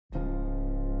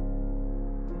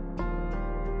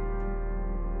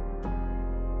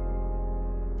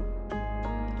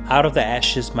Out of the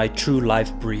ashes my true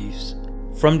life breathes.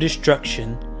 From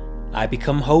destruction I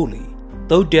become holy.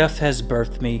 Though death has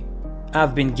birthed me,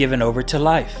 I've been given over to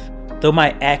life. Though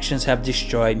my actions have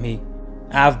destroyed me,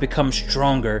 I've become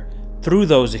stronger through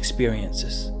those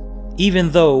experiences.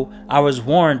 Even though I was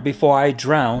warned before I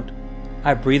drowned,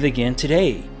 I breathe again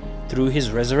today through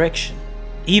his resurrection.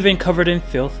 Even covered in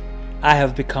filth, I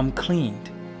have become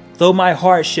cleaned. Though my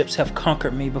hardships have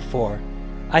conquered me before,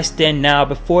 I stand now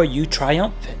before you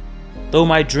triumphant. Though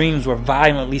my dreams were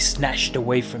violently snatched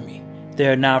away from me, they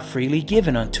are now freely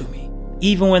given unto me.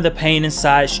 Even when the pain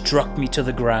inside struck me to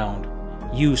the ground,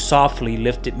 you softly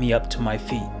lifted me up to my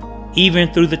feet.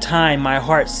 Even through the time my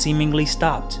heart seemingly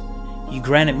stopped, you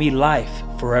granted me life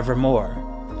forevermore.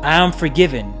 I am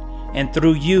forgiven, and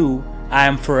through you I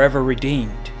am forever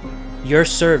redeemed. Your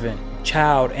servant,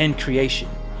 child, and creation,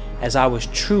 as I was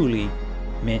truly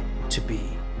meant to be.